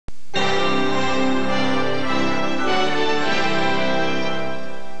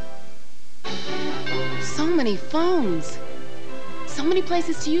many phones. So many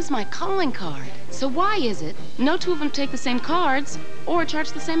places to use my calling card. So why is it no two of them take the same cards or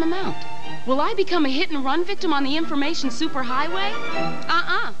charge the same amount? Will I become a hit-and-run victim on the information superhighway?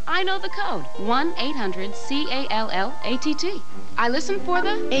 I know the code. 1-800-CALLATT. I listen for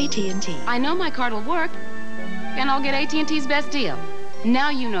the AT&T. I know my card will work, and I'll get AT&T's best deal. Now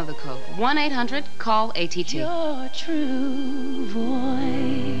you know the code. 1-800-CALL-ATT. Your true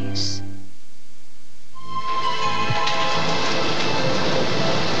voice.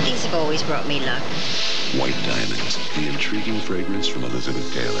 These have always brought me luck. White Diamonds, the intriguing fragrance from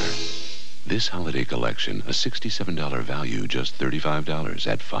Elizabeth Taylor. This holiday collection, a $67 value, just $35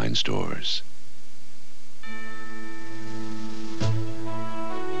 at fine stores.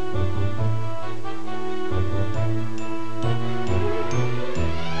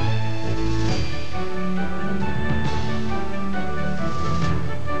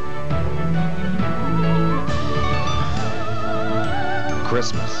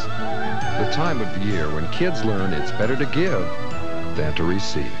 Christmas, the time of the year when kids learn it's better to give than to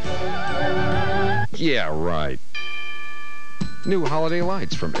receive. Yeah, right. New holiday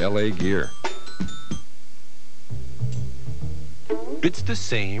lights from LA Gear. It's the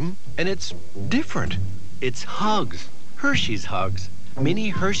same, and it's different. It's Hugs. Hershey's Hugs. Mini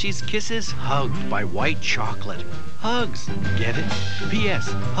Hershey's Kisses hugged by white chocolate. Hugs. Get it?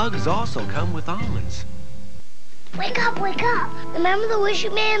 P.S. Hugs also come with almonds. Wake up, wake up. Remember the wish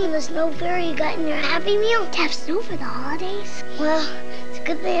you made and the snow fairy you got in your Happy Meal? To have snow for the holidays? Well, it's a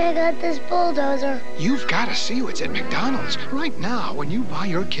good thing I got this bulldozer. You've got to see what's at McDonald's. Right now, when you buy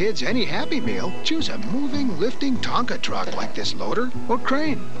your kids any Happy Meal, choose a moving, lifting Tonka truck like this loader or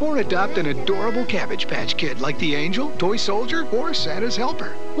crane. Or adopt an adorable Cabbage Patch Kid like the Angel, Toy Soldier, or Santa's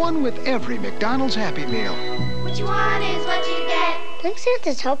Helper. One with every McDonald's Happy Meal. What you want is what you get. Think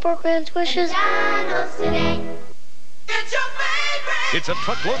Santa's Helper grants wishes? McDonald's today. It's your favorite! It's a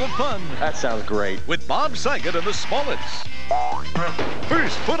truckload of fun. That sounds great. With Bob Saget and the Smollets.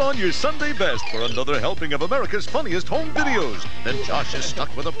 First, put on your Sunday best for another helping of America's funniest home videos. Then Josh is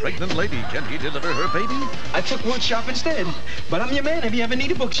stuck with a pregnant lady. Can he deliver her baby? I took wood shop instead, but I'm your man if you ever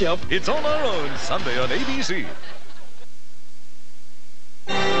need a bookshelf. It's On Our Own, Sunday on ABC.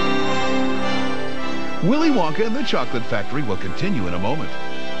 Willy Wonka and the Chocolate Factory will continue in a moment.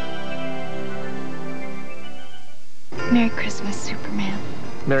 Merry Christmas, Superman.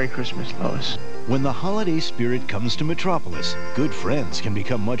 Merry Christmas, Lois. When the holiday spirit comes to Metropolis, good friends can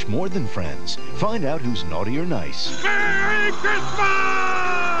become much more than friends. Find out who's naughty or nice. Merry Christmas!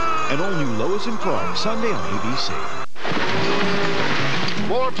 An all-new Lois and Clark, Sunday on ABC.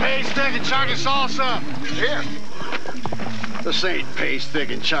 More paste, thick, and chunky salsa. Here. This ain't paste,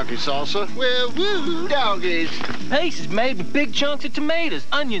 thick, and chunky salsa. Well, woo, doggies. Paste is made with big chunks of tomatoes,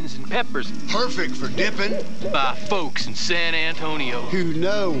 onions, and peppers. Perfect for dipping. By folks in San Antonio. Who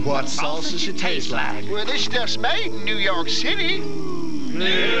know what salsa should taste like. Well, this stuff's made in New York City. New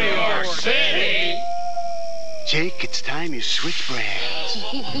York City? Jake, it's time you switch brands.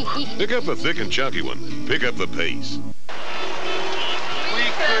 Pick up a thick and chunky one. Pick up the pace. We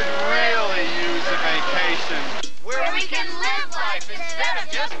could really use a vacation. Where we can live life instead of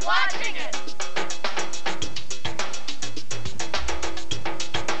just watching it.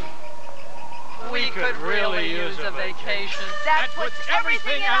 We could really use a vacation that puts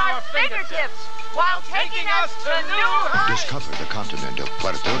everything at our fingertips while taking us to new heights. Discover the continent of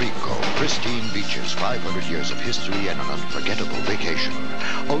Puerto Rico. Pristine beaches, 500 years of history, and an unforgettable vacation.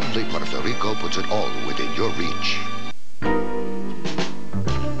 Only Puerto Rico puts it all within your reach.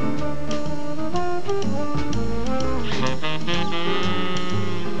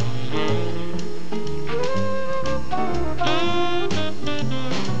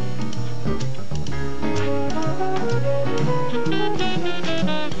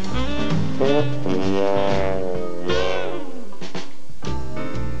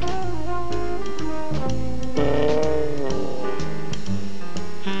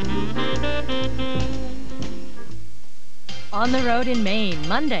 On the Road in Maine,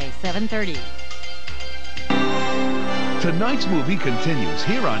 Monday, 7:30. Tonight's movie continues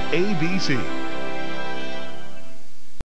here on ABC.